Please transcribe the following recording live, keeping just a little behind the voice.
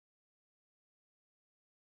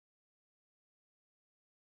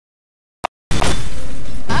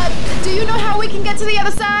we can get to the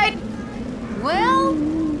other side? Well,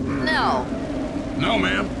 no. No,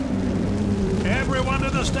 ma'am. Everyone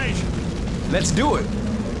to the station. Let's do it.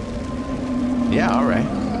 Yeah, all right.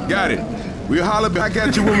 Got it. We'll holler back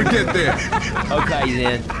at you when we get there. Okay,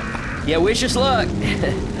 then. Yeah, wish us luck.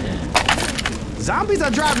 Zombies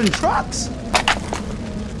are driving trucks.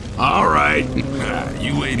 All right.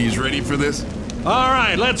 You ladies ready for this? All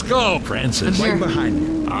right, let's go. Francis. Right behind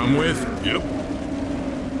you. I'm with. Yep.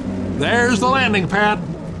 There's the landing pad.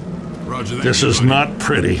 Roger that. This is not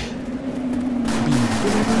pretty.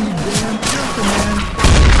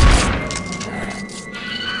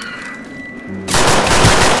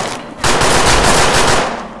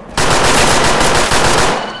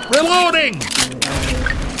 Reloading!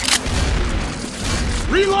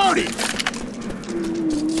 Reloading!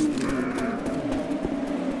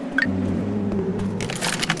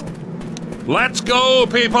 Let's go,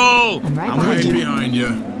 people! I'm Right behind you.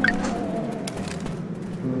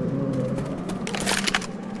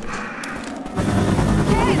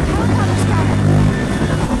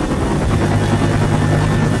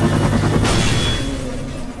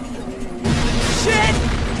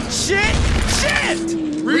 Shit!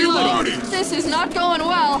 Reloading! This is not going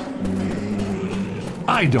well.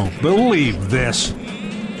 I don't believe this.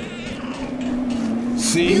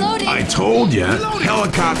 See? Reloading. I told you.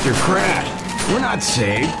 Helicopter crash. We're not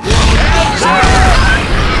safe.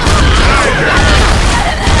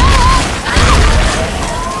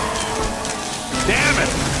 Damn it!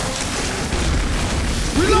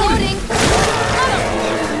 Reloading.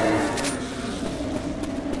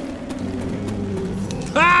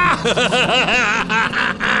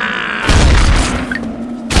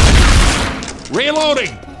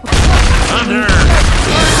 Reloading! Under!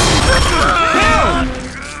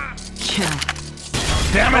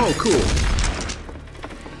 Damn it! Oh, cool.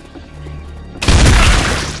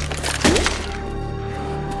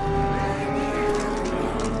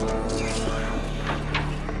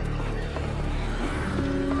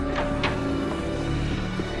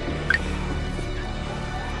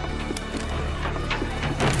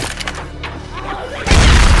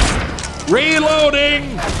 Reloading!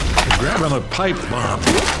 Grabbing a pipe bomb.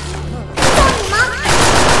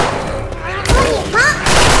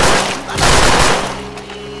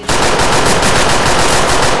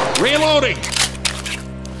 Reloading!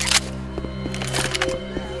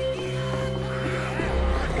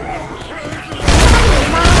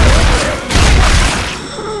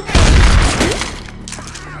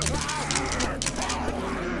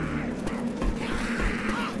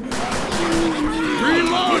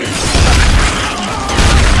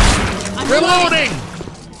 Reloading!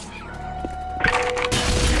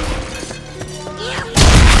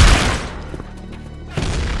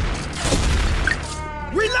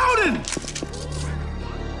 Reloading!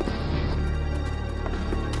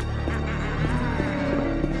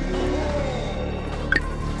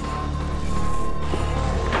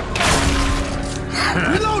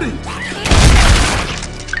 Reloading!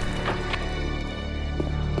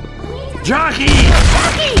 Jockey!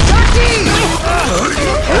 Jockey!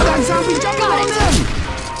 That zombie jumping on them!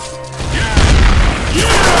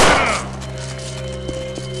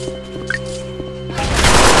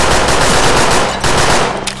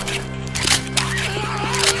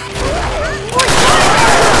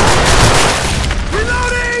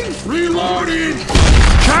 Reloading!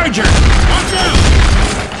 Charger! Watch out!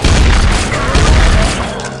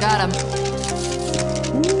 Got him.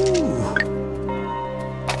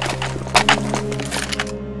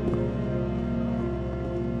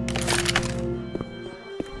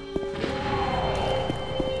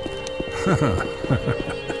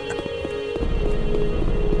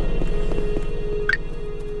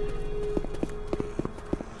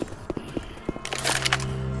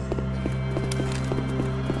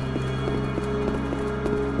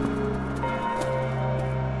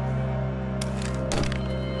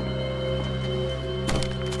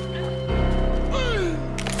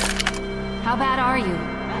 How bad are you?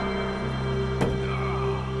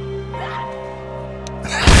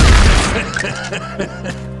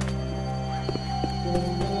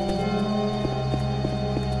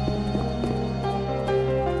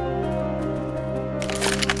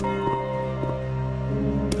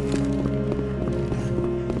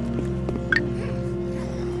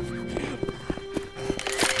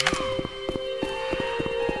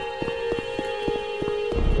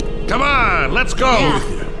 Come on, let's go! Yeah.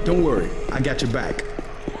 Don't worry, I got your back.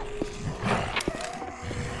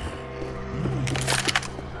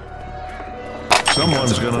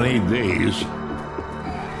 Someone's gonna need these.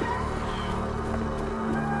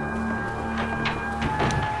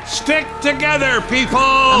 Stick together, people!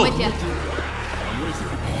 I'm with you.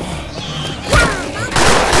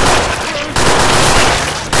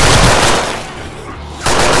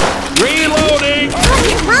 Reloading!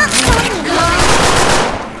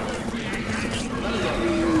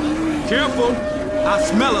 Careful. I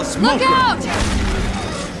smell a smoker. Look out!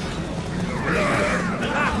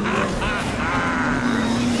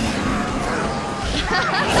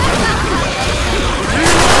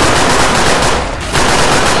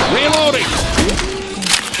 Reloading!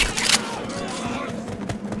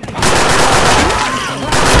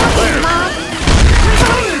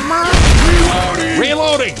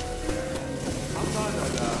 Reloading!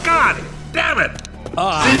 God damn it!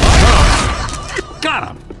 Got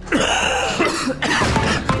him!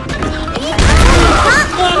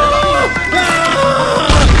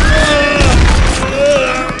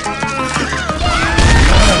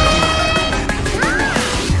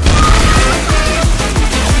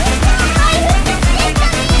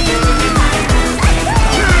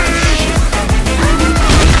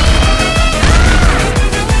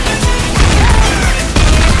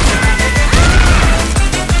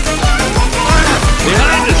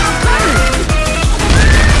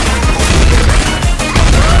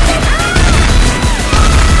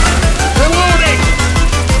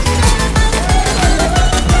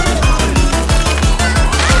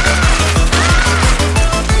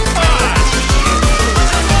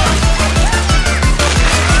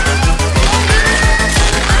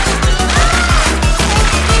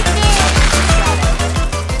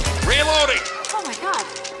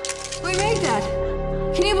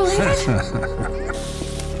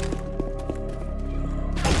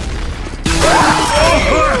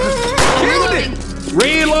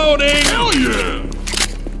 Reloading! Hell yeah!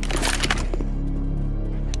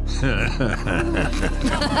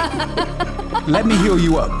 Let me heal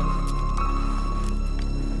you up.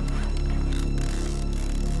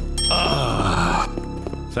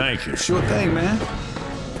 Thank you. Sure thing, man.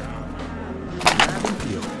 Grabbing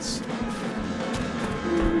pills.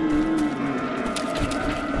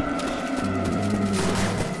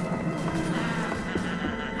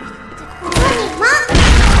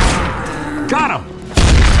 Got him!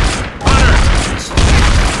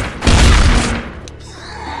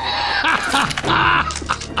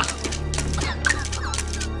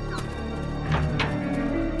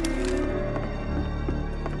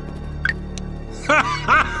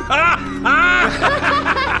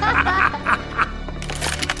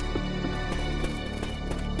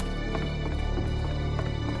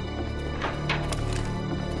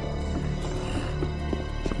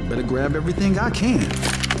 Better grab everything I can.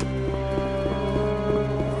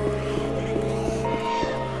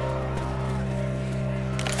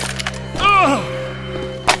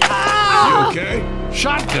 You okay?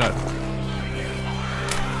 Shotgun!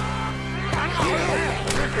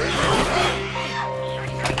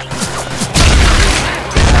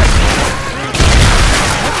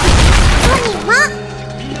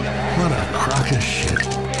 What a crock of shit.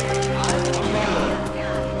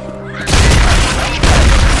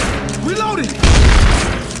 Reloading!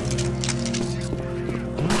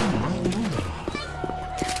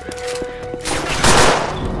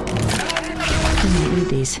 Read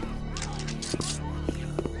these.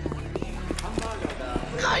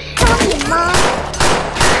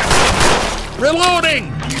 Reloading!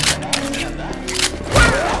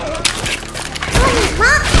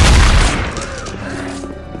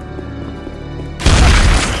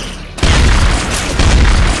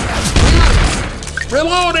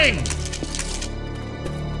 Reloading!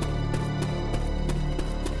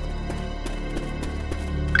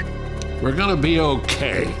 We're gonna be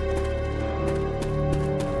okay.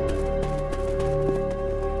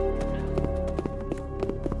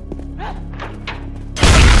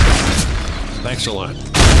 Thanks a lot.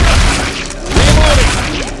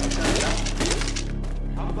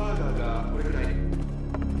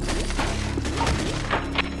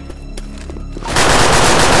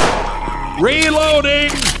 Reloading!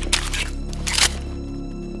 Reloading!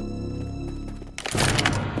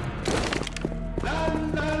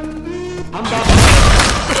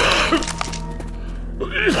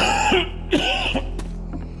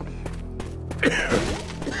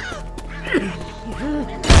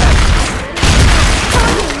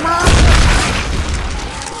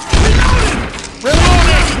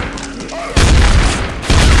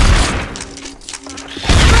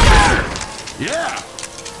 Yeah!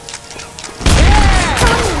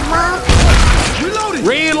 Reloading!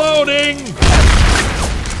 Reloading!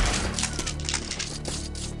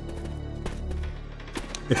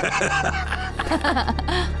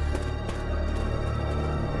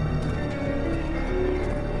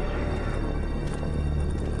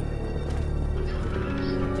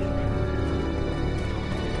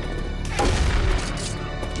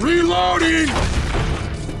 Reloading!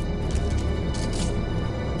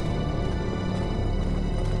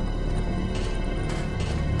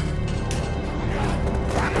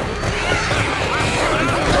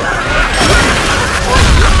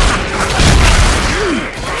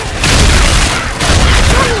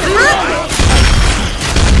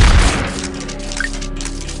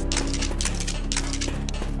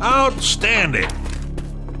 Outstanding.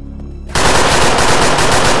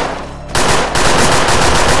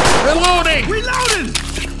 Reloading! Reloading!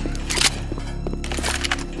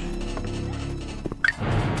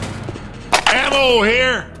 Ammo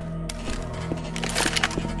here!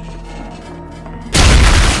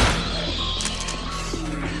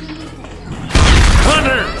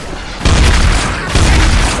 Hunter!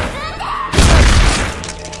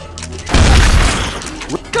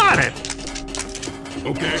 Got it!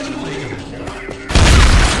 Okay.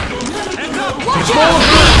 Heads up!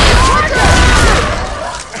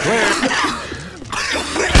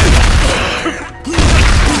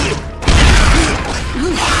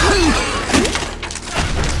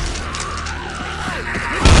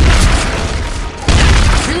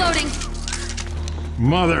 Reloading.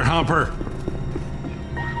 Mother humper!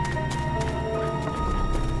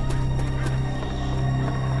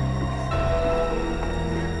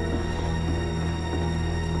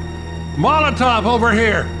 Molotov over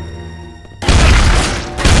here!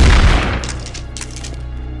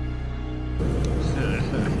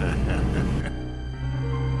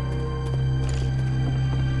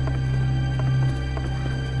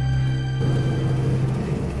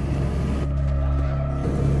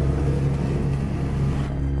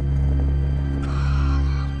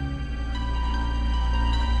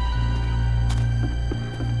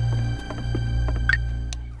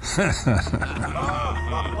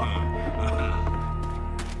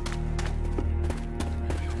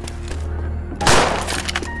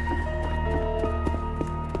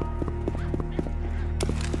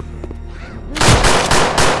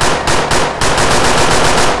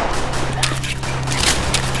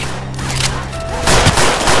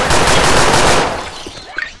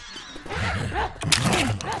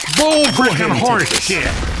 Bull freaking horse shit!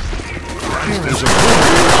 There's a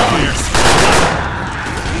bull here.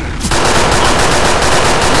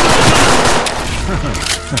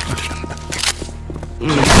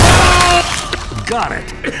 Got it.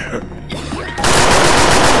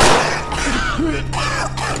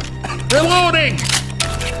 Reloading!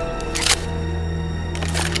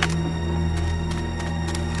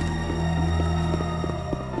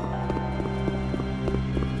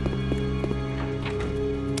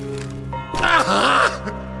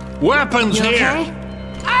 Weapons You here! okay?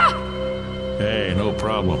 Ah! Hey, no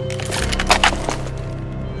problem.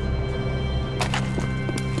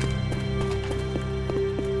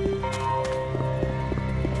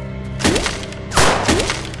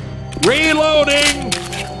 Reloading!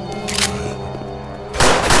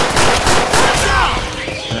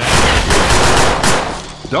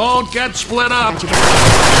 Don't get split up!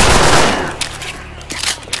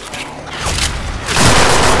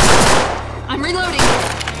 I'm reloading.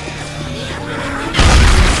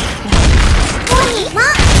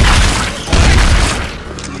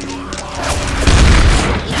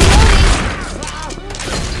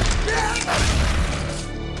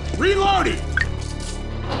 Reloading!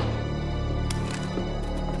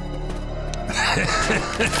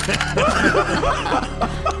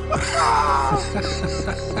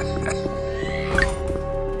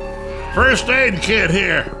 First aid kit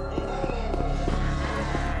here.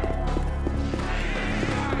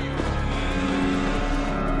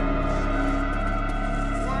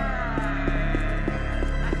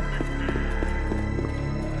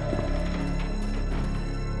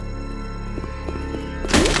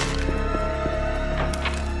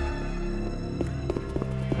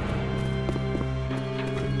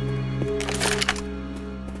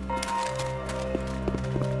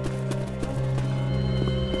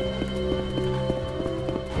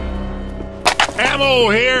 Ammo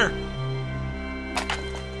here.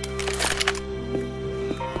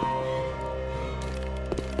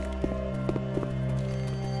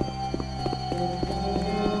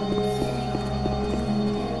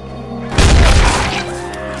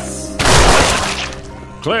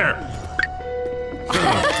 Clear.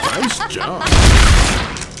 Nice job.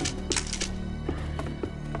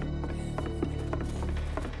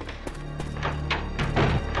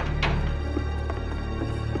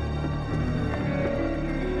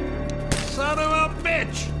 Son of a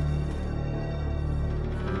bitch!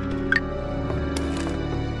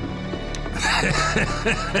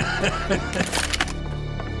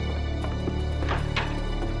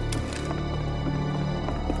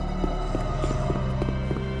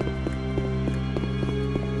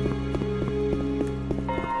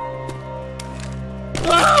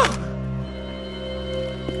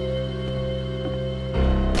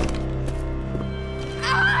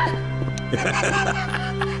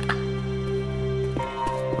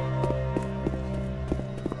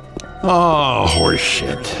 Oh,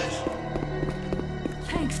 horseshit.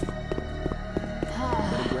 Thanks.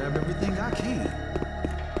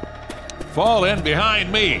 Fall in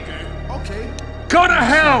behind me. Okay. Go to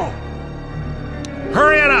hell!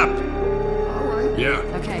 Hurry it up! All right. Yeah.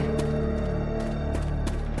 Okay.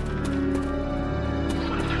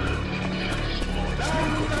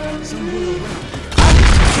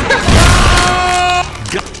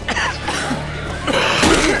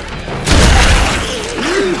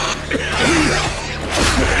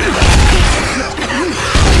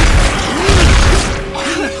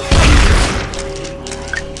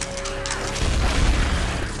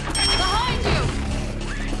 Behind you!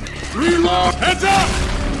 Reload! Heads up!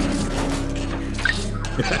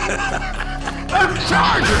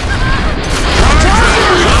 Charger!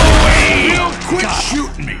 No way! You quit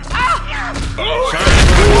shooting me!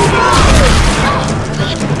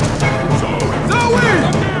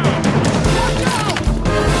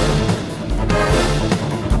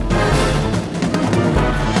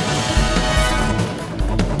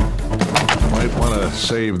 Might want to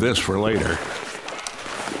save this for later.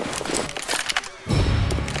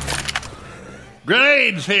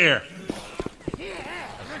 Grenades here!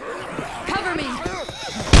 Cover me!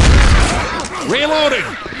 Reloading!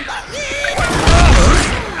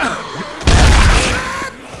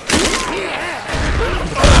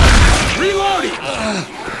 Reloading!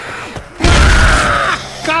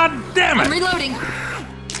 God damn I'm it! reloading!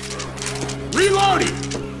 Reloading!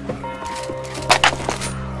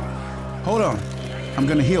 Hold on. I'm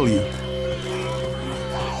gonna heal you.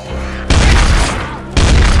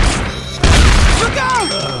 Look out!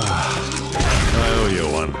 I owe you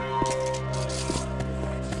one.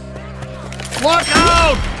 Look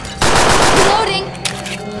out! Reloading!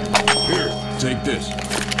 Here, take this.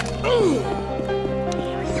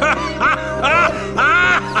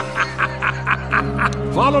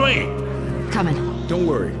 Follow me! Coming. Don't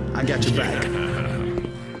worry. I got your back.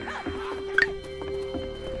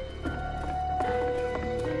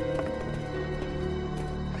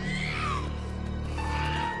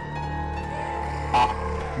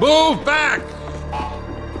 Move back!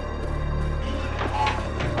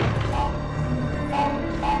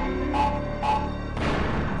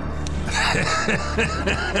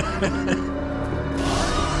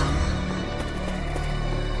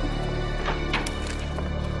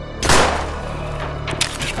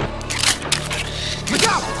 Look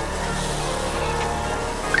out!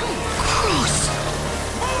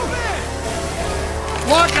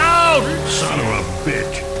 Look out! Son of a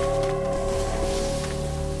bitch!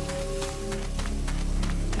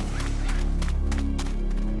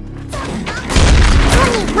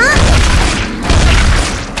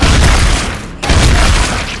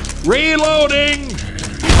 Reloading!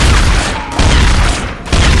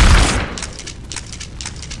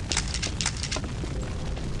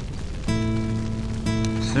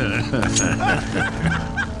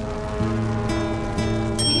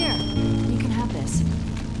 Here, you can have this.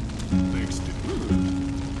 Thanks, dude.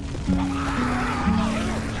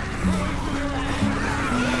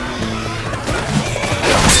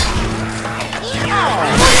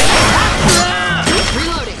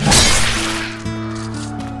 Reloading!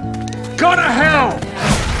 Go to hell!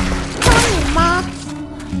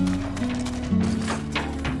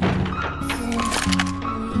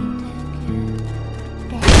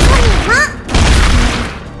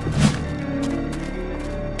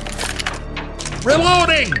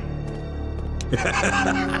 Reloading!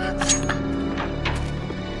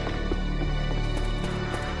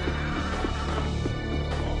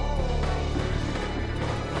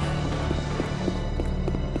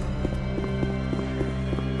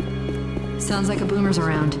 Sounds like a boomer's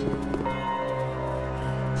around.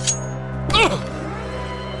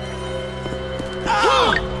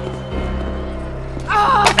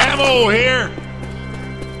 Ammo here!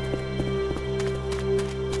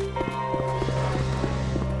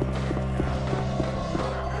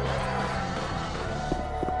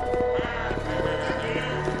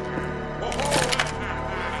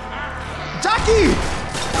 Jackie!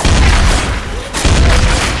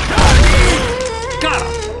 Got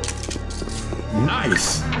him!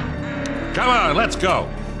 Nice! Come on, let's go!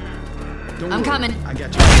 Don't I'm worry. coming. I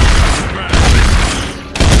got you.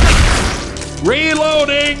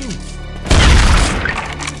 Reloading!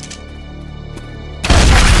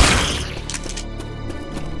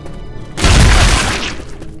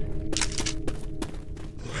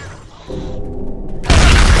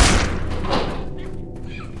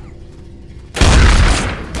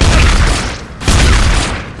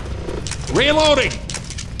 Reloading!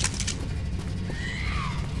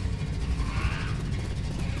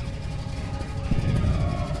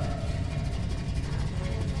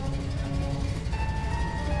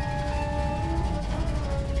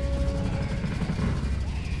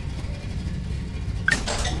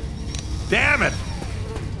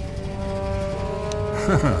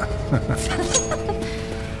 Reloading!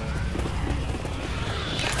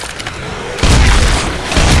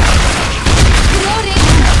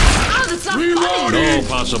 Oh, that's not funny! No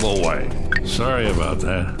possible way. Sorry about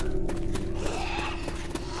that.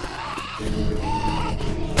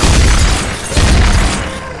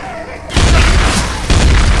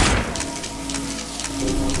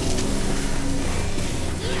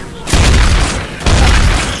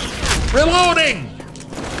 Reloading!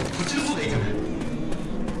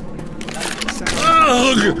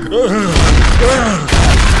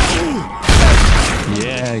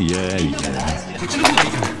 Yeah.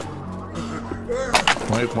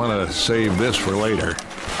 Might want to save this for later.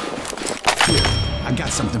 Here, I got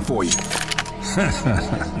something for you.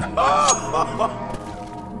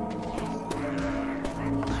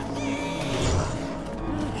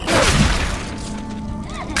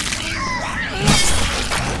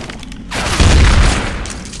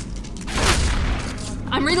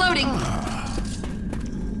 I'm reloading.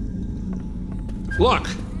 Look,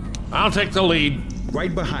 I'll take the lead.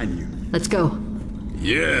 Right behind you. Let's go.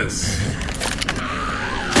 Yes.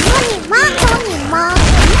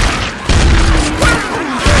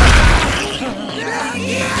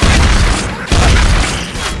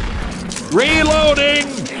 Reloading! Reloading!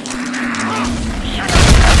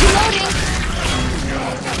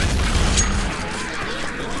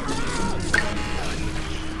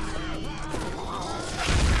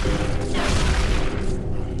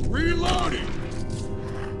 Reloading.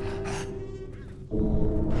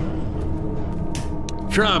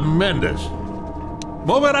 Tremendous.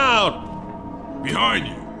 Move it out! Behind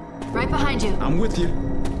you. Right behind you. I'm with you.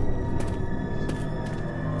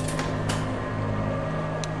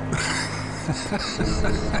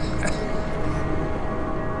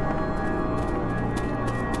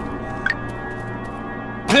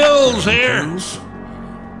 Pills here! Pills?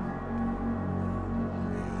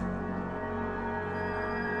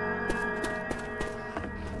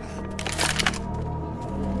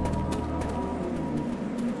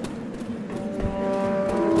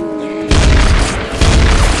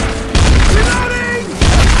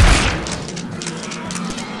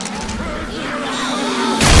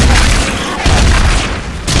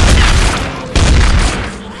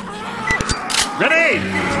 Grenade!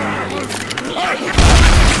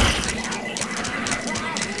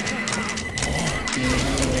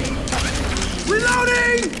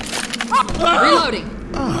 Reloading! Reloading.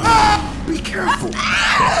 Be careful.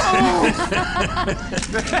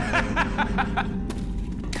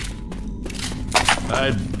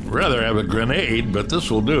 I'd rather have a grenade, but this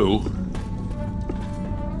will do.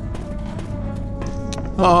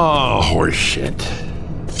 Oh, horse shit.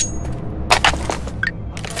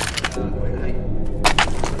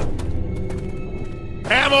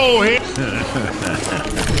 Ammo here!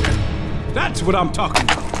 That's what I'm talking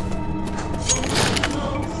about.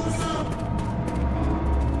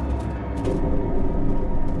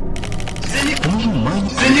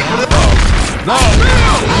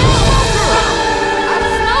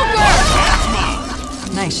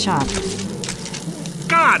 Nice shot.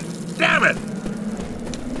 God damn it!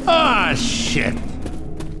 Ah, shit.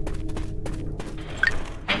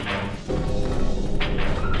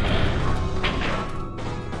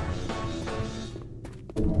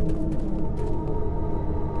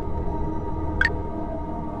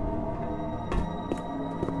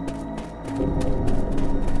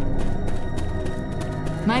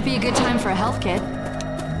 Might be a good time for a health kit.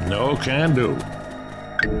 No can do.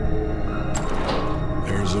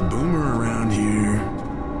 There's a boomer around here.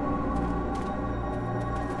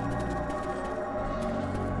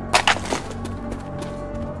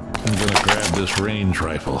 I'm gonna grab this range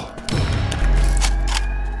rifle.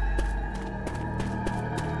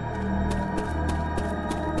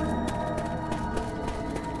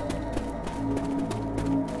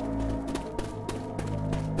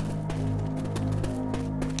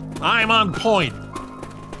 I'm on point.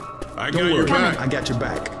 I got Don't your worry, back. I got your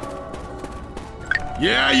back.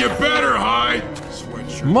 Yeah, you better hide.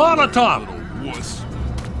 Sweatshirt. Molotov. Little wuss.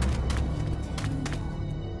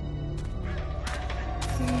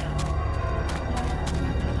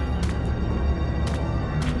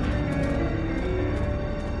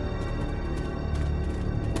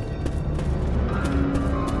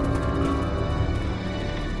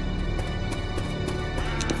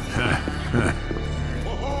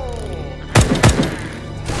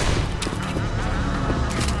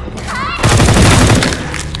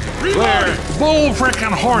 There, bull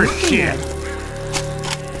frickin' horse shit.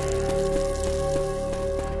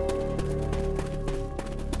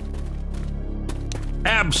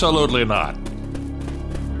 Absolutely not.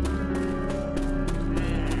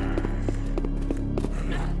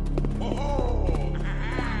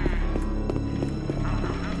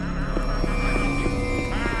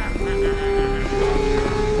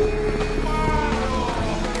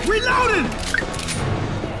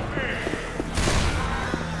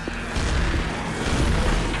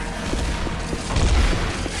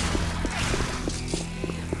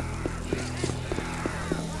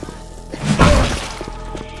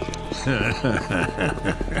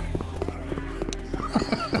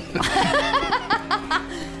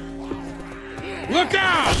 Look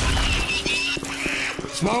out!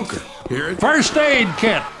 Smoker, hear it? First aid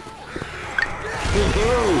kit.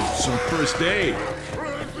 Whoa, some first aid.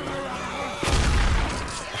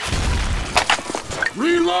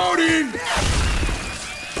 Reloading!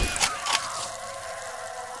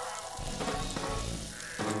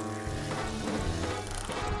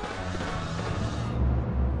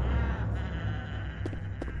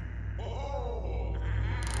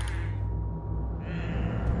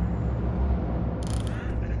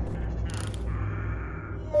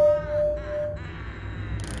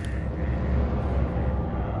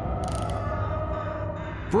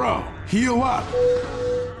 Bro, heal up.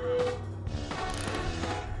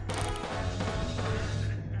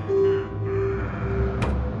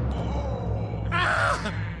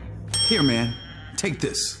 Here, man. Take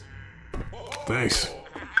this. Thanks.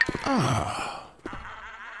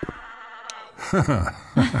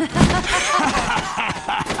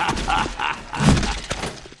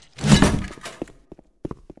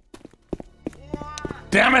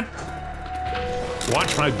 Damn it!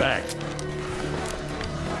 Watch my back.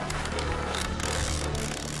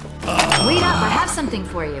 Wait up, I have something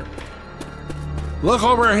for you. Look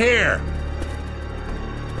over here.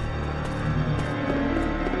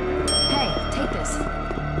 Hey, take this.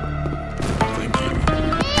 Thank you.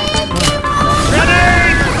 Ready?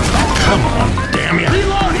 Come on, damn you.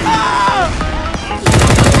 Reloading!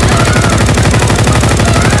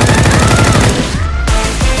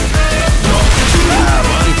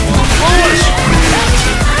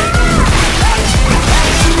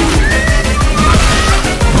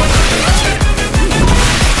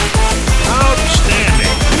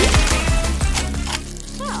 Outstanding.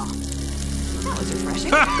 Well, that was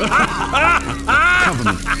refreshing.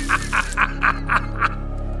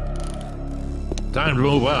 Time to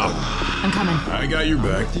move out. I'm coming. I got your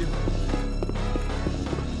back.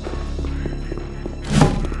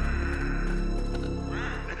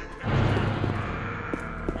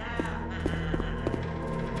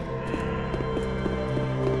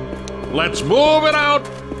 Let's move it out.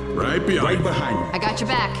 Right behind. Right behind you. I got your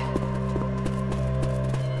back.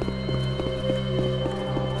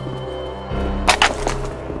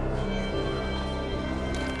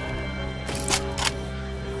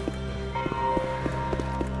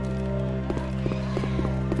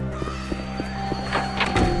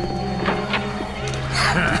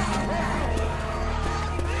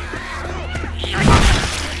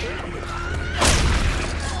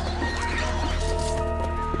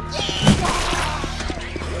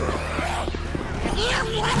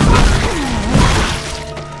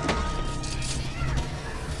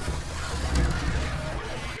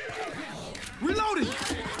 Reloading!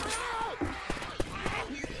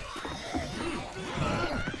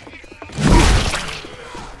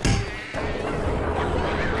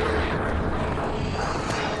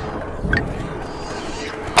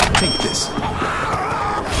 Take this.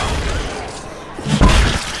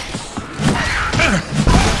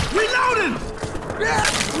 Reloading!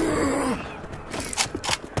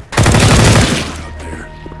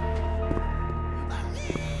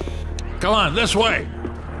 Come on, this way.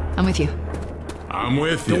 I'm with you. I'm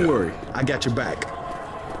with you. Don't worry, I got your back.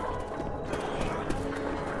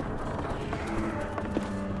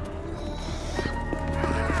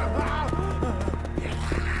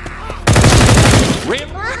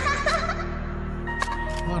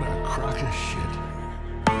 What a crock of shit.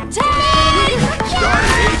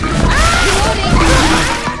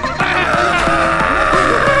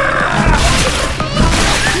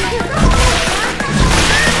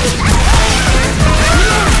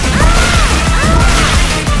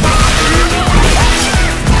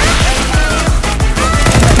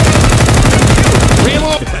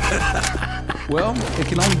 Well, it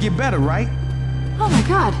can only get better, right? Oh my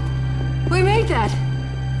god. We made that.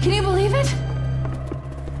 Can you believe it?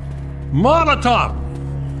 Molotov.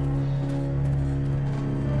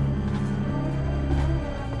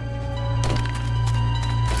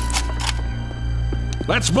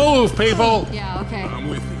 Let's move, people. Yeah, okay. I'm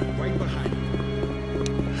with you. Right behind you.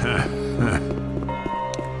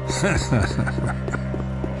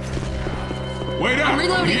 Wait up!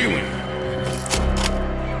 reloading. Healing.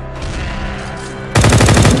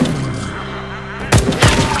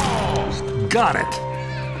 Got it.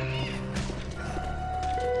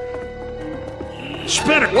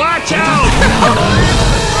 Spit it. Watch out!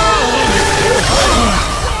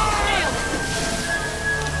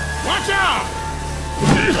 Watch out!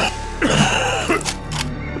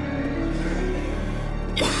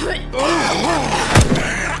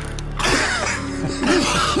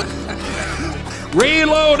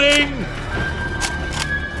 Reloading!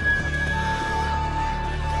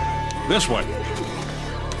 This way.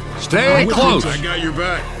 Stay close. I got your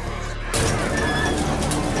back.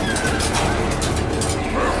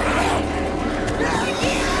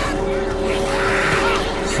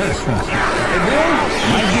 Hey, Bill,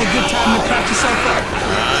 might be a good time to patch yourself up.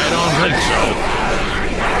 I don't think so.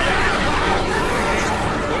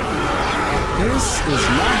 This is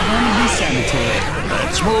not going to be sanitary.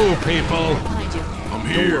 Let's move, people. I'm Don't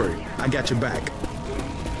here. worry, I got your back.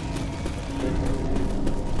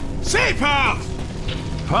 Safe house!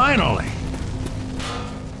 Finally.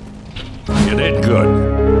 You did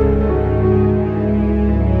good.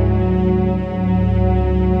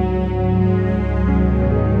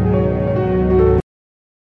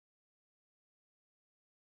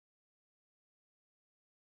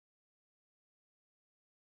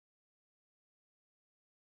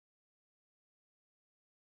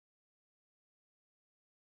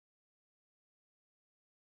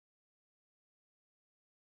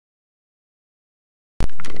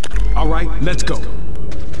 All right, let's go.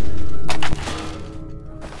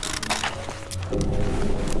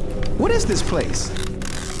 What is this place?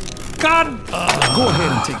 God! Go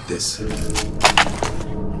ahead and take this.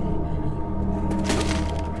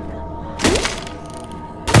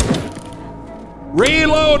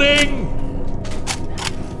 Reloading!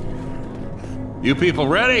 You people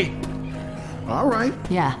ready? All right.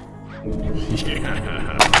 Yeah.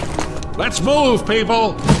 Let's move,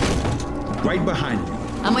 people! Right behind you.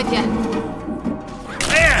 I'm with you.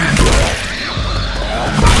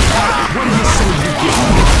 What do you say you get?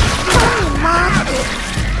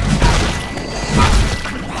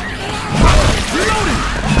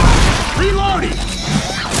 Reloading!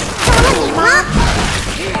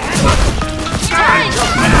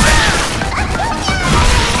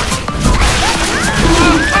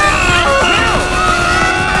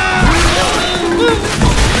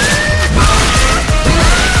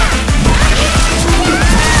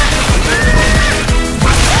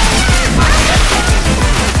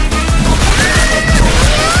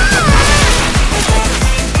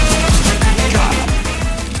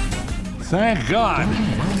 Thank God.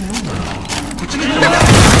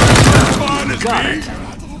 Got it.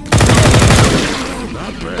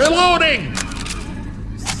 Reloading!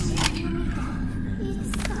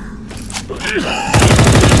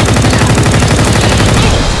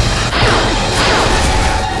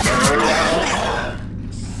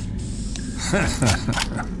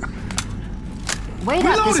 Wait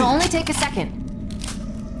up, this will only take a second.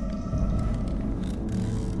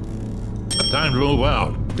 Time to move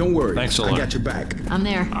out. Don't worry. Thanks a I lot. got your back. I'm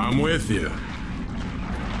there. I'm with you.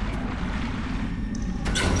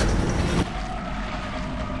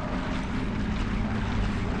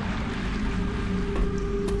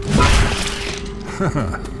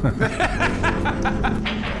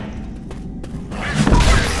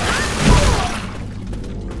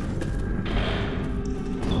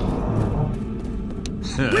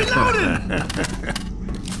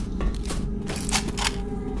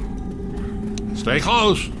 Stay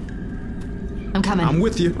close. I'm coming. I'm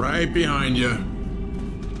with you. Right behind you.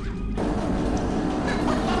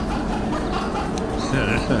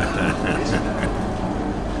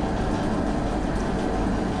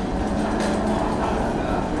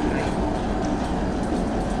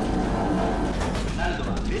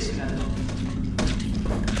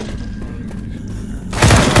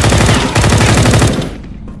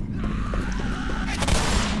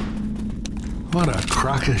 What a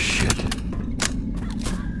crock of shit.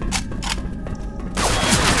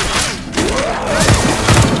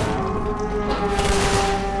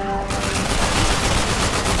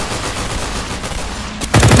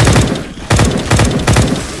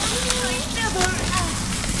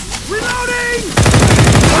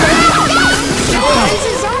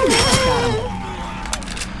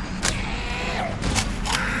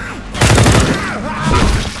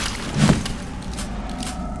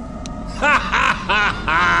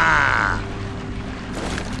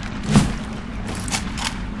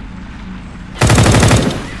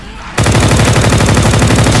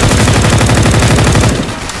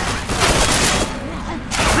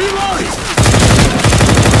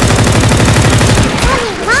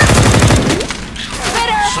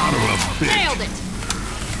 Nailed it!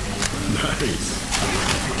 Nice.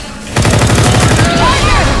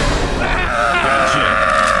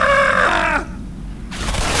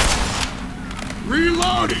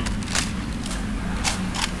 Reloading!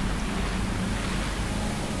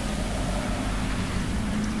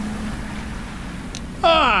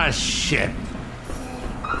 Ah, shit.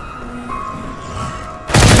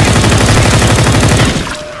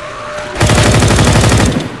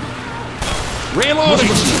 Reloading!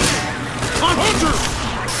 On Hunter!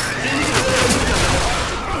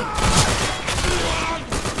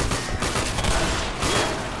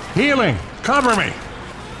 Healing! Cover me!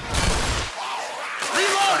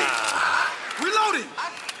 Reloading! Reloading!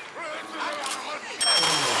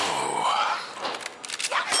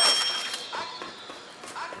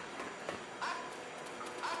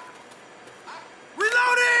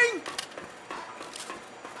 Reloading!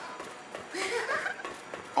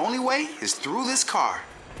 Only way is through this car.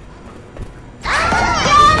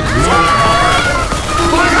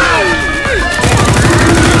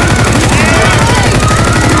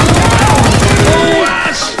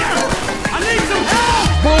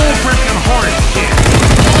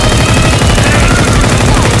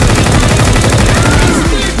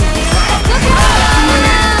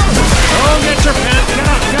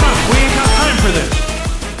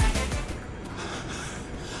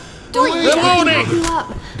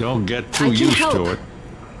 Don't get too I can used help. to it.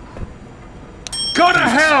 Go to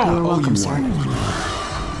hell! You're welcome, sir.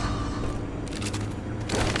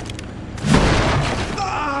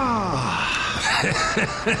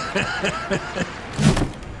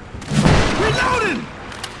 Reloading!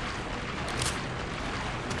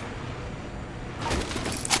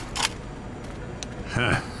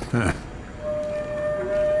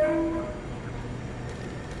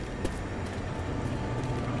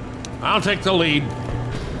 I'll take the lead.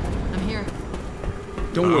 I'm here.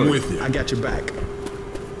 Don't I'm worry, with you. I got your back.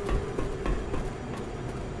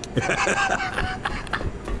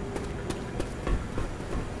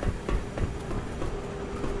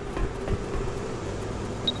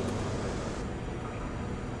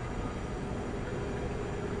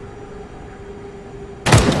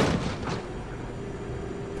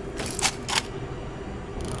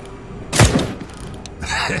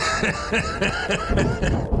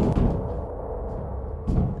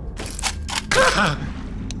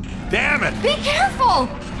 Damn it! Be careful!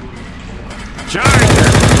 Charger!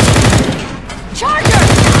 Charger!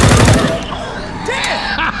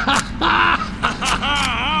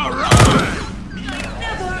 All right!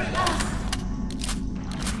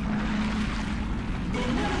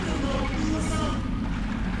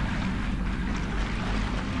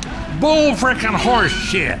 Bull frickin' horse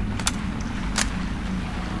shit!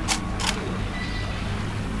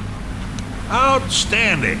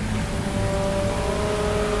 Outstanding!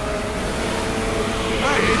 I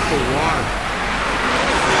hate the water.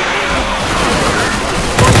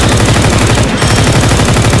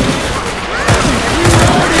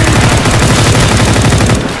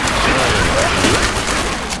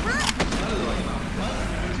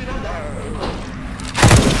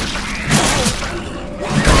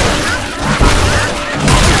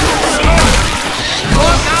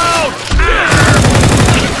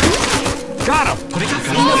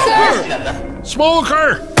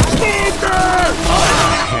 Smoker! Smoker!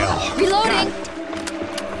 Reloading!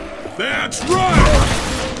 That's right!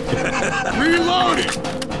 Reloading!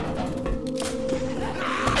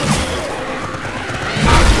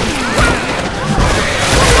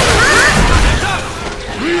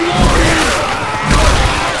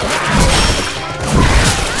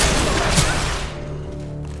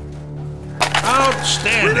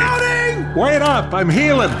 Outstanding! Reloading! Wait up, I'm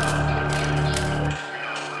healing!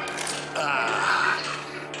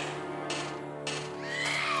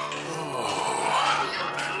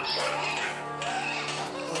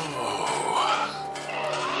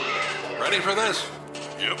 Ready for this?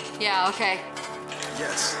 Yep. Yeah, okay.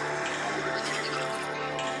 Yes.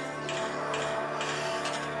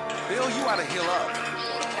 Bill, you ought to heal up.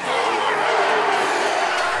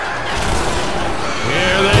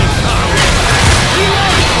 Here they come!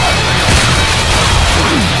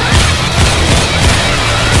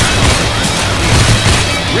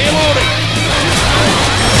 Reloading!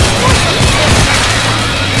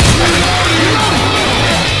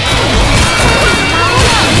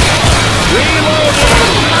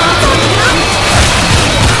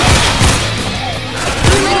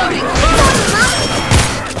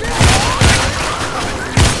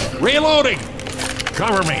 Reloading!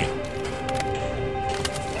 Cover me!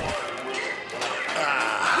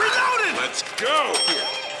 Reloading! Let's go!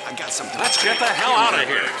 I got something. Let's get the hell out of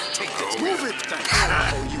here! Take this. Move it. Thanks.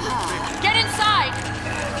 I owe you a big one. Get inside!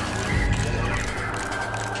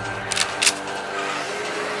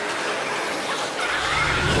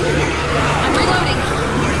 I'm reloading.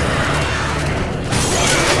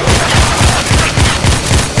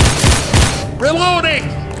 Reloading!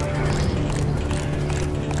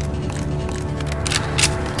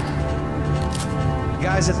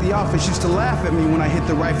 Guys at the office used to laugh at me when I hit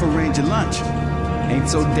the rifle range at lunch. Ain't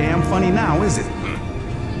so damn funny now, is it?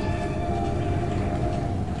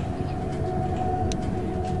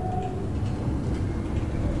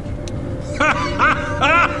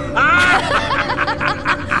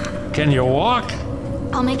 Can you walk?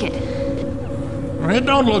 I'll make it. It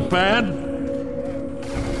don't look bad.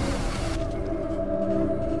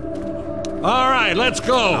 All right, let's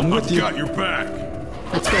go. I'm with you. Got your back.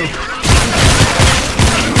 Let's go.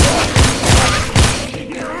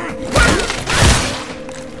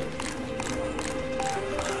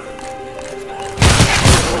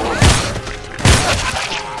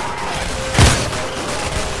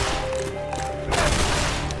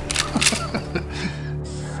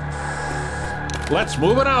 Let's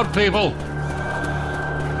move it out, people.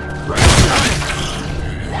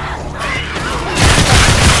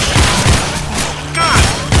 God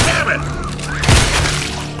damn it!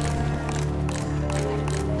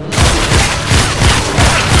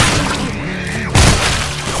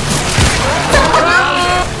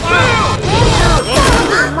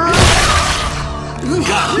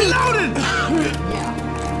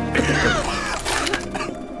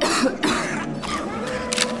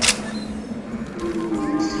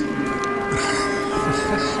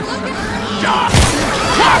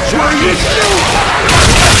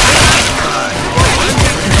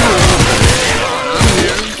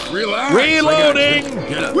 Reloading!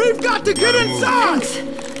 Reloading! We've got to get inside!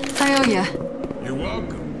 Thanks. I owe ya. You're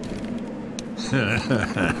welcome.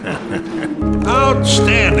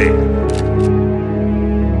 Outstanding!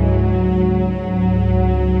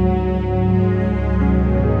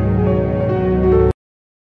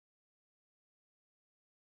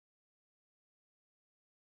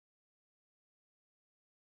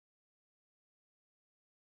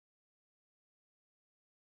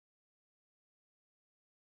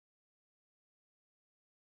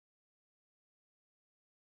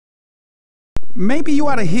 Maybe you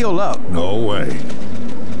ought to heal up. No way.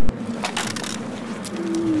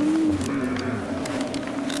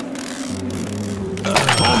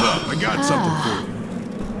 Hold up, I got something for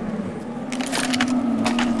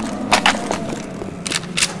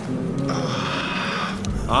you.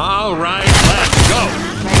 All right, let's go.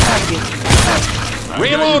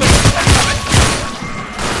 Reloading!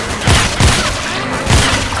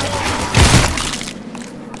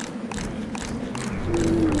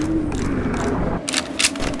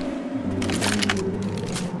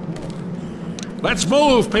 Let's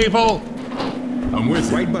move, people! I'm with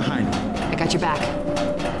you. Right behind you. I got your back.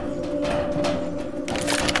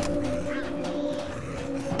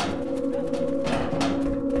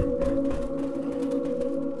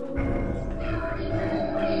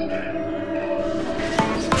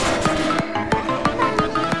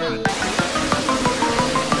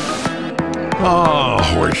 Oh,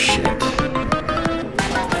 horse shit.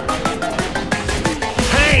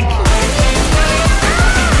 Hank!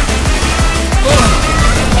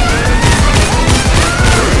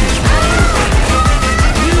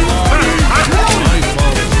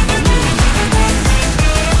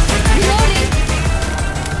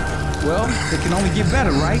 Well, it can only get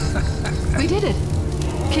better, right? We did it.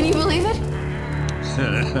 Can you believe it?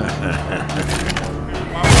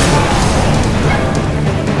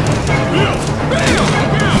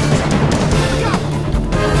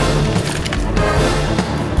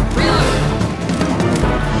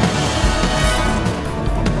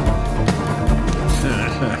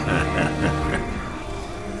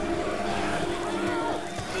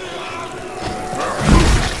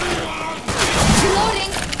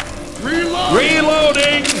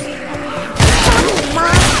 Reloading!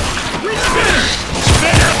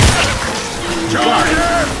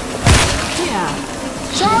 Yeah.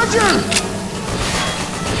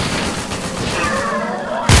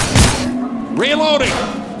 Reloading!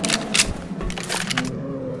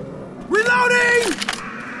 Reloading!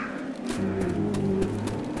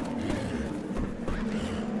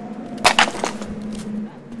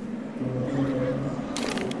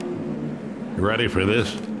 You ready for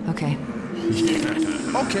this? Okay.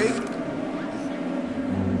 Okay.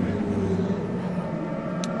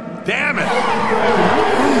 Damn it!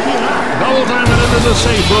 Double time it into the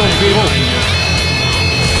safe room, people.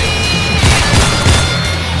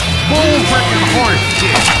 Bull frickin' horse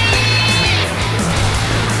shit.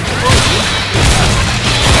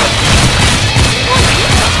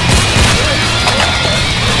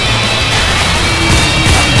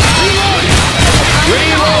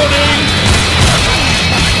 Reloading!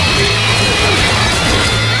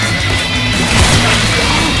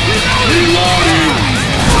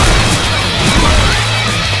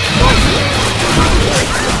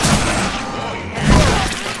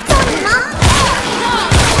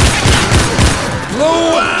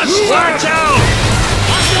 Louis!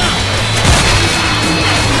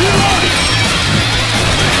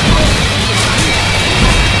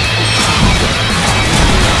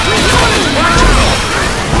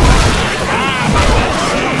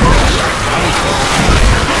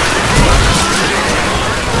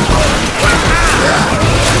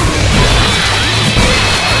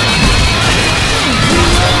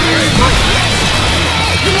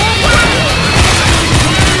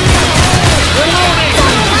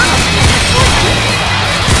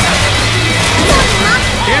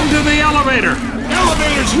 elevator!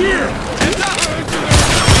 Elevator's here!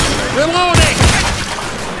 Reloading!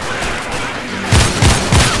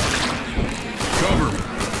 Cover me.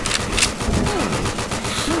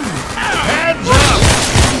 Heads up!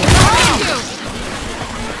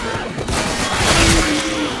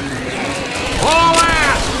 All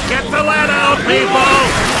ass! Get the lead out, people!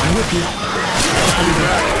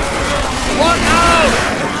 Look out!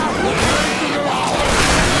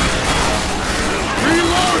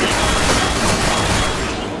 Reloading!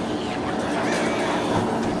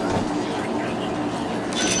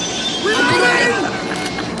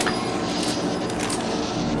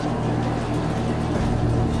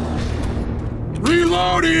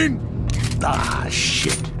 Reloading! Ah,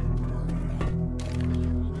 shit.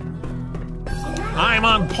 I'm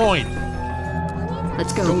on point.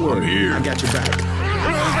 Let's go. Don't worry, here. I got your back.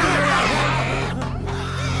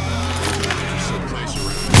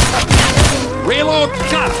 Reload,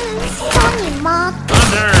 cut! Sorry, Mom.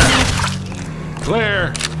 Under!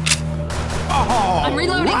 Clear. I'm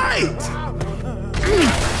reloading. Right!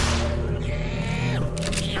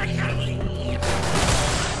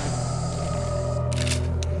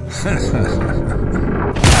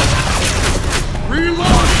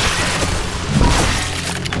 Reloading!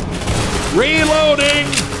 Reloading!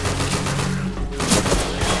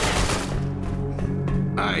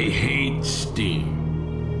 I hate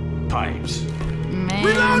steam pipes. Man,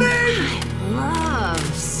 Reloading! I love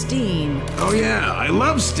steam. Oh yeah, I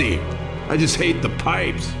love steam. I just hate the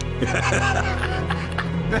pipes.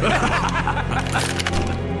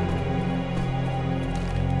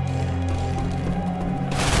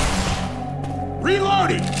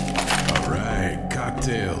 Reloading! All right,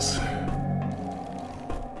 cocktails.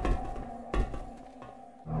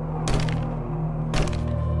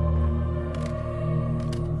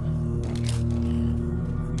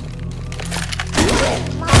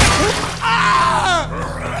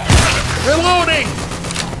 Reloading!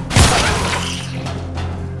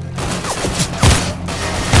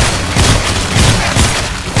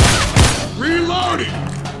 Reloading!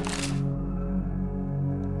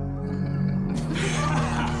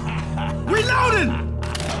 Reloading!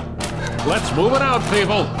 Let's move it out,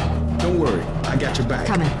 people. Don't worry, I got your back.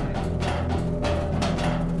 Coming.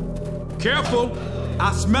 Careful,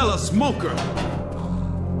 I smell a smoker.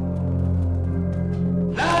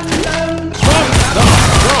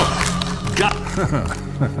 Got.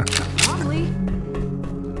 Probably.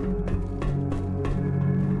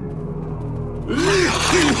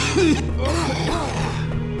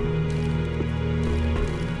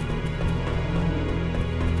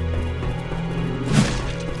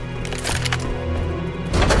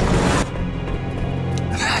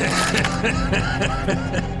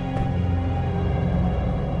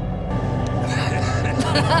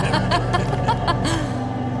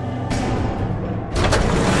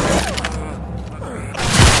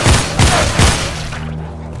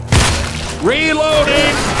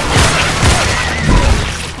 Reloading!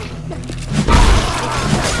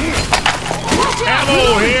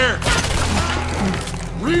 Ammo here!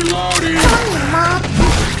 Reloading! Sorry, Mom.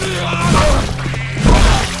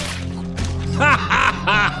 Ha ha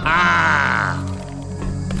ha ha!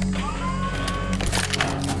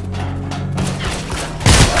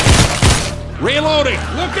 Reloading!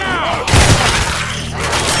 Look out!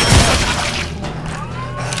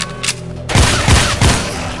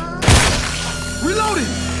 Reloading!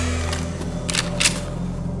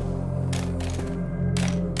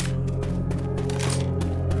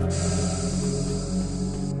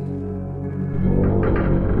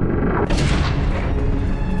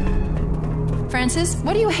 Francis,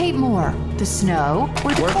 what do you hate more? The snow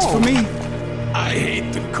or the Works cold? for me. I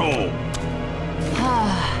hate the cold.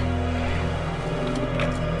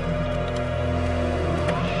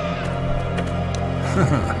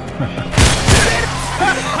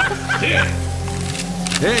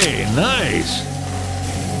 Hey, nice!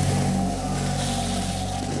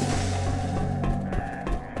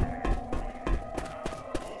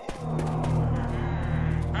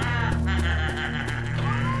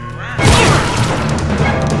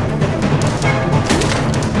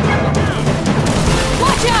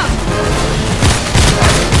 Watch out!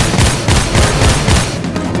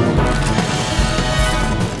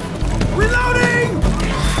 Reloading!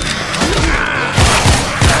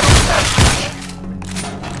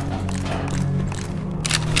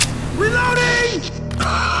 Reloading!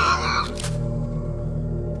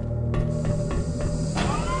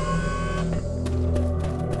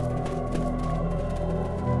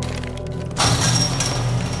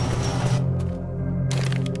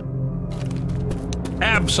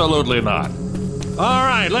 Absolutely not. All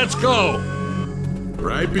right, let's go.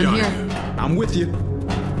 Right I'm behind here. you. I'm with you.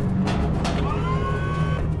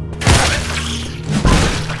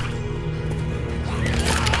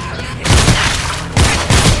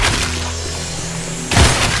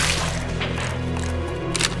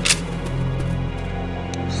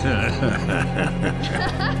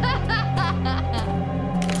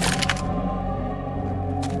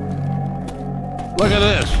 Look at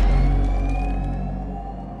this.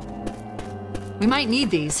 We might need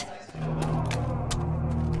these.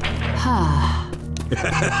 Ha.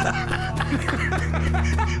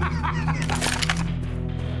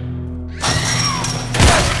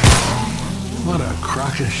 What a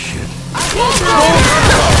crock of shit.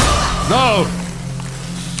 No!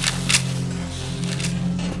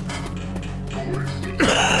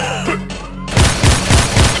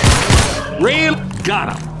 Real?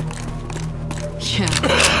 Got him. Yeah.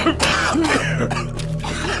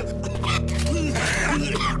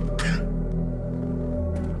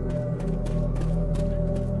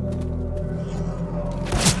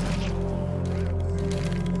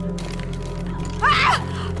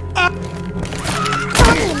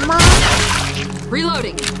 Funny, Mom.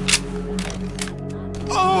 Reloading.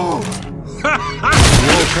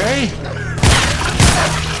 You okay?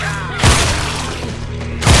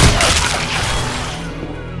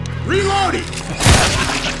 Reloading!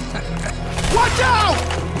 Watch out!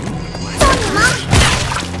 Funny, Mom.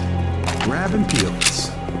 Grabbing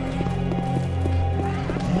peels.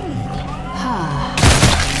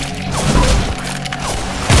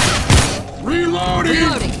 Reloading!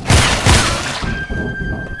 Reloading.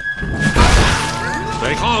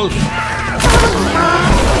 Stay close.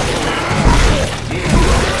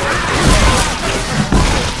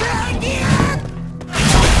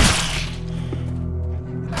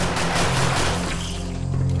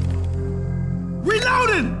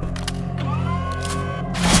 Reloading!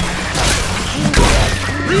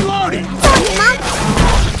 Reloading! Funny, Mom.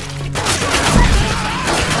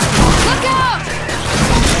 Look out!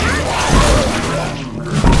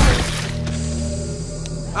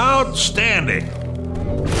 Outstanding.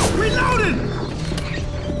 Reloading!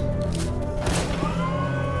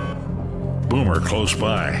 Boomer close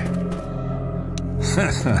by.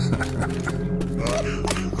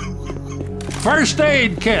 First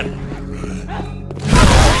aid kit.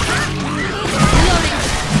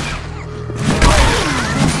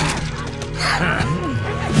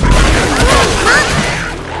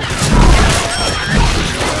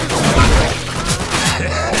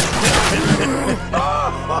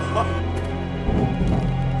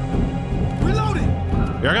 Reloading!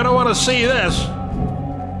 You're gonna want to see this.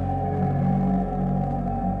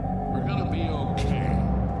 We're gonna be okay.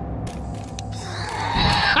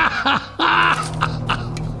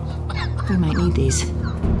 We might need these.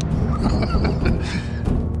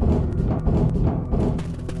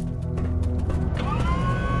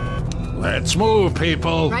 Let's move,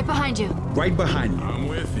 people. Right behind you. Right behind you. I'm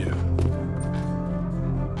with you.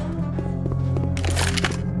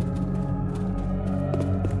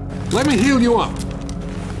 Let me heal you up.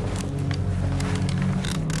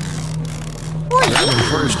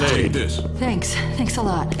 First aid. This. Thanks. Thanks a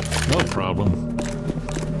lot. No problem.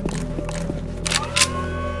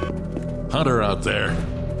 Hunter out there.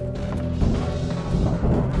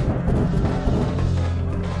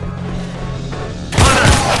 Hunter!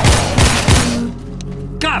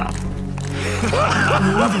 Got him!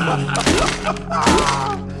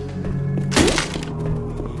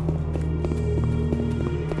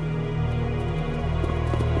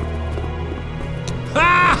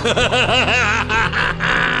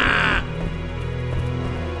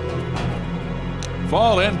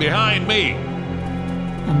 Fall in behind me.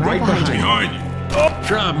 I'm right, behind you. Behind you. Oh,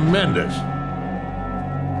 tremendous.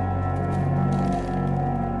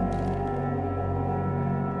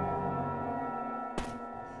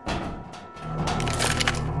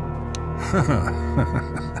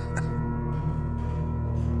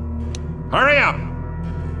 Hurry up!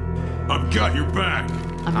 I've got your back.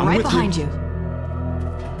 I'm right behind you.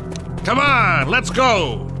 Come on, let's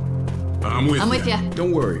go! I'm with I'm you. with you.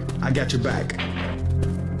 Don't worry, I got your back.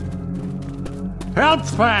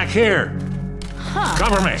 Health pack here! Huh.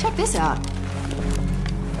 Cover me. Check this out.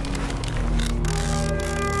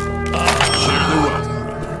 Share the wealth.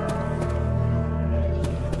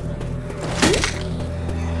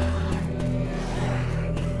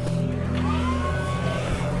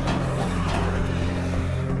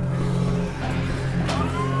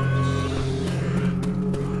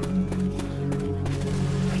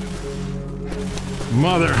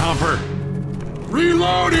 Mother humper.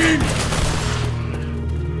 Reloading!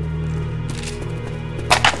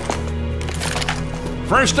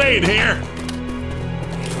 First aid here.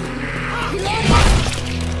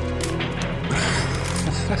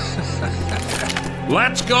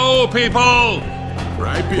 Let's go, people!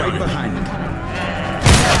 Right behind. Behind him.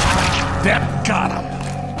 That got him.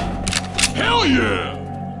 Hell yeah!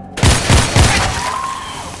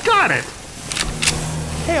 Got it!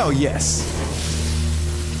 Hell yes.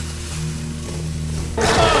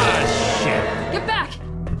 Ah, shit. Get back!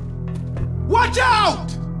 Watch out!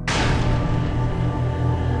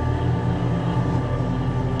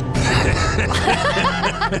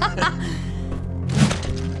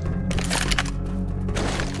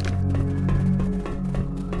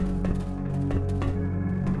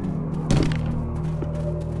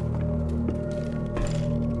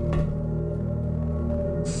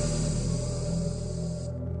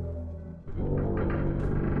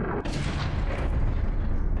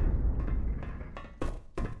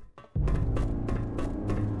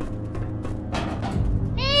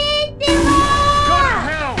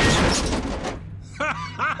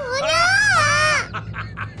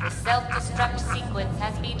 The self-destruct sequence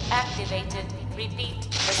has been activated. Repeat,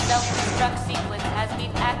 the self-destruct sequence has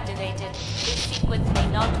been activated. This sequence may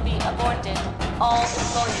not be aborted. All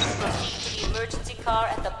employees proceed to the emergency car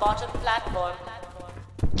at the bottom platform.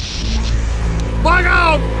 Bug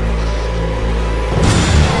out!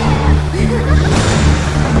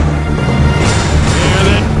 Yeah,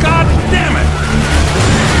 then, God damn it!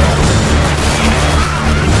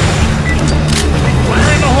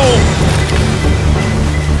 Fire in the hole!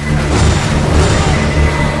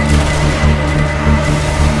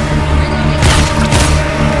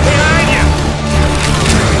 Behind you!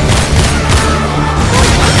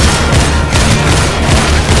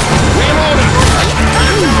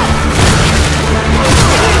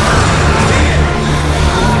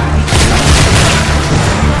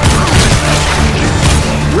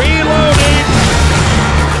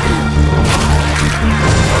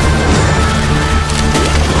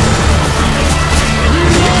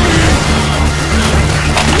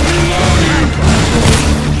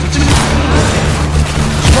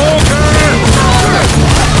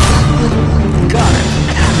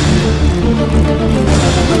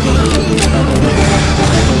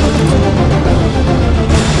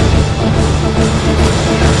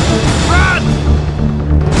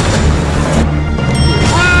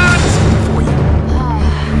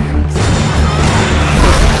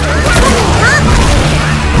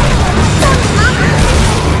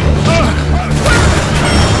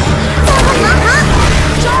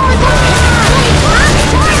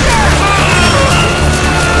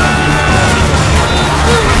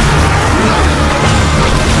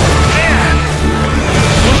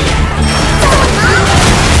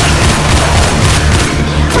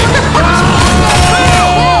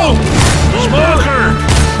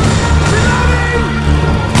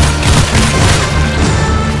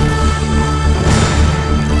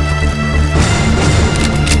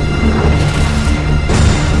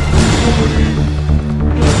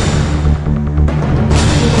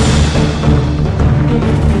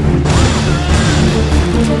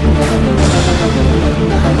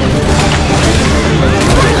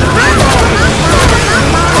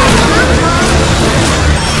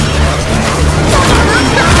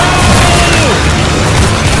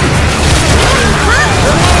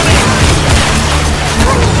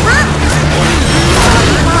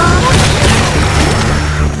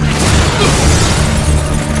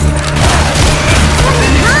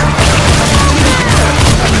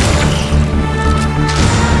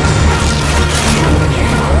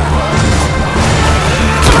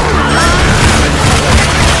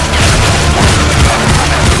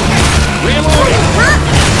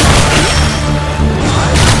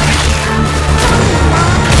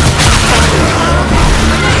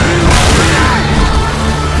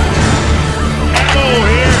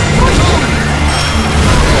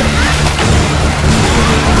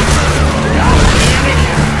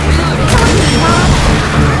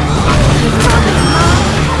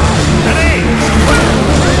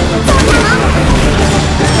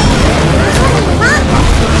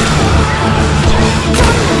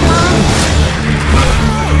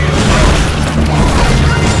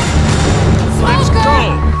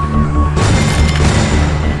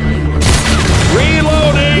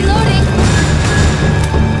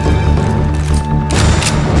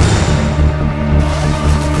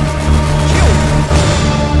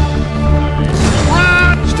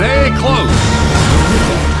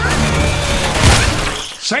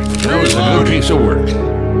 That was a good piece of work.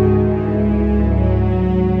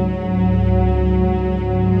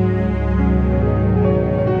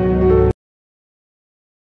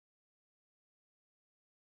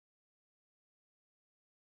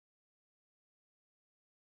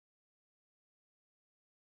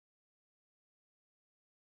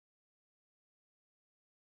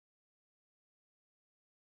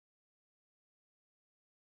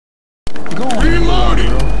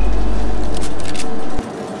 Reloading!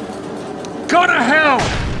 Go to hell!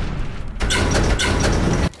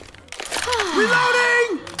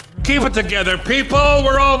 Reloading! Keep it together, people!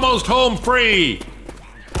 We're almost home free!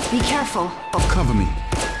 Be careful. Oh, cover me.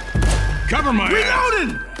 Cover my ass.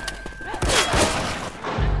 Reloading!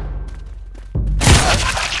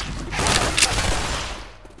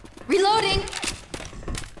 Reloading!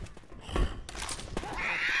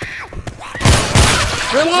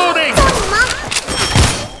 Reloading!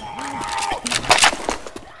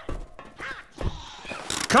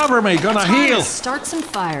 Cover me, gonna heal! Start some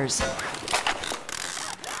fires.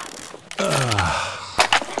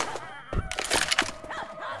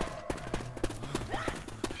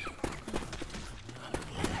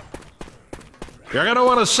 You're gonna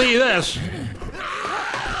want to see this.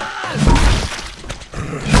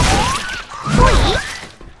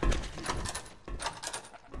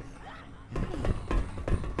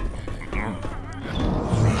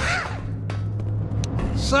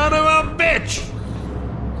 Son of a bitch!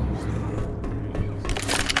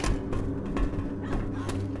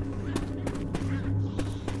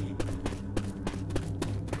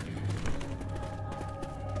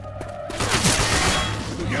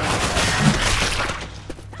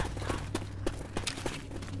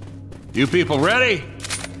 You people ready?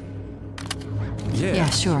 Yeah,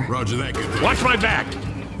 sure. Roger that, good. Watch my back!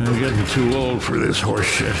 I'm getting too old for this horse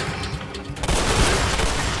shit.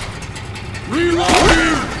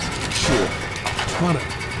 Reloading! Sure. Come on.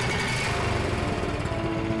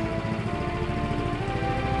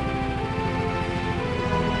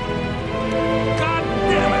 God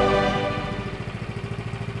damn it!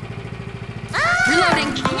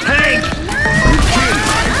 Reloading! Tank!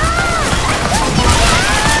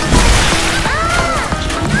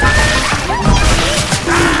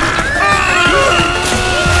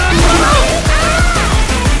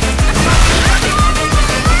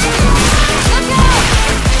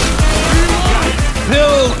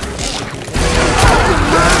 Bill!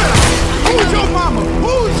 Who's your mama?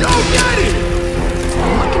 Who's your daddy?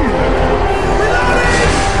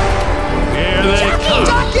 Here they come!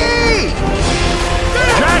 Jackie!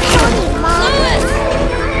 Jackson! Lewis!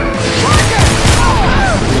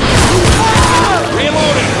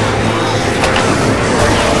 Reloading!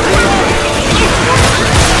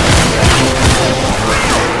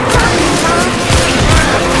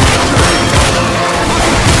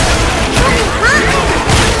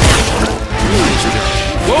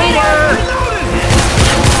 Boomer!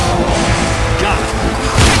 Got it.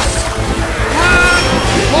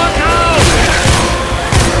 Look out!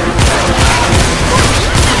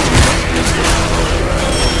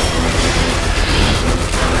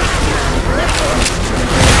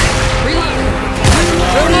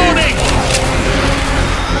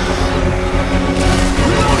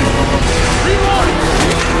 Reloading!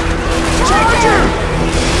 Charger!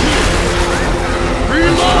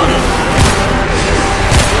 Reloading!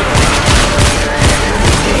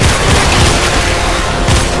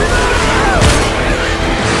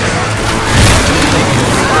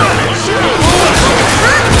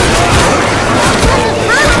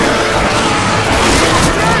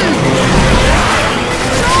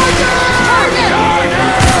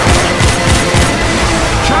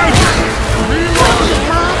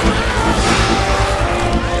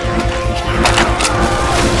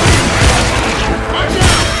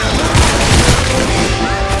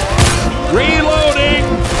 Reloading!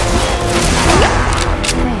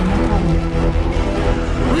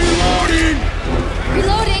 Reloading!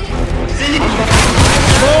 Reloading!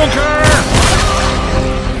 Smoker!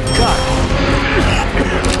 Cut.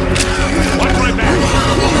 Watch my back.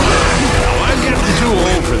 Oh, I'm getting too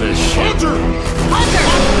old for this shit. Hunter!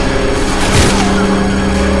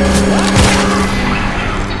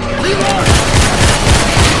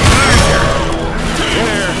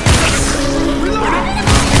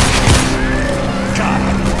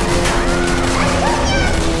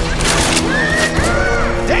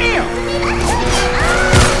 Damn!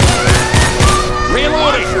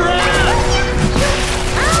 Reloading!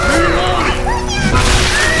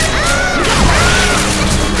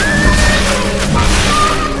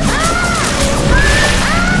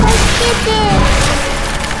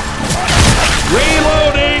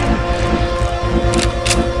 Reloading!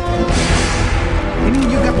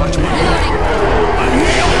 You got watch my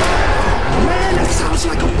man, that sounds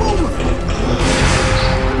like a boomer.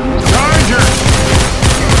 Charger!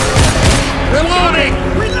 Reloading!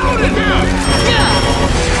 Reloading!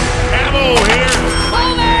 Ammo here!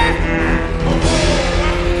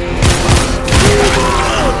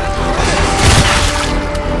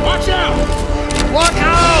 Watch out! Look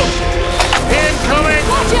out! Incoming!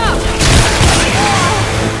 Watch out!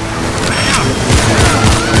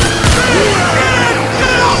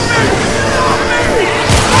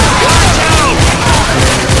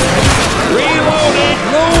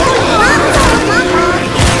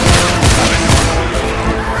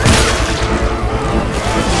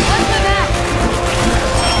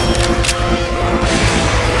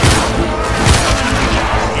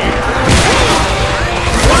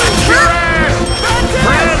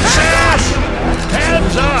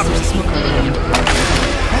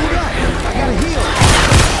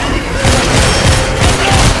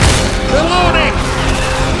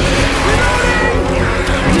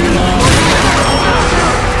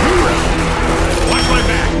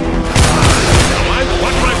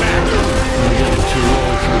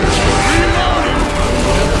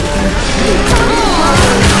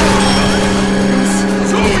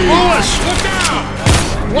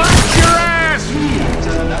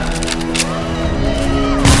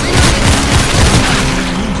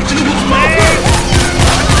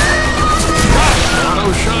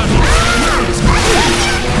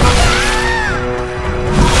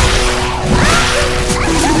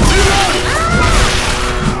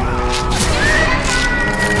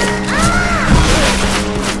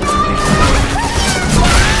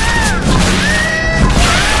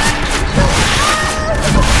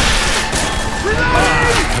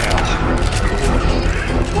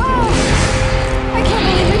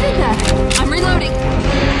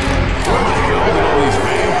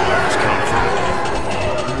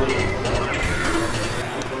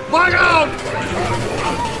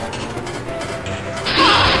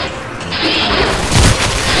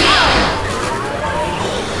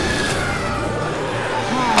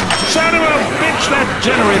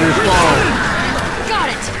 Got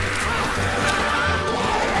it!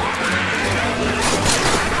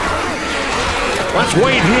 Let's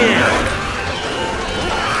wait here.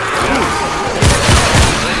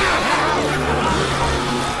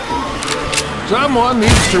 Someone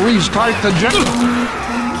needs to restart the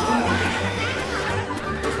generator.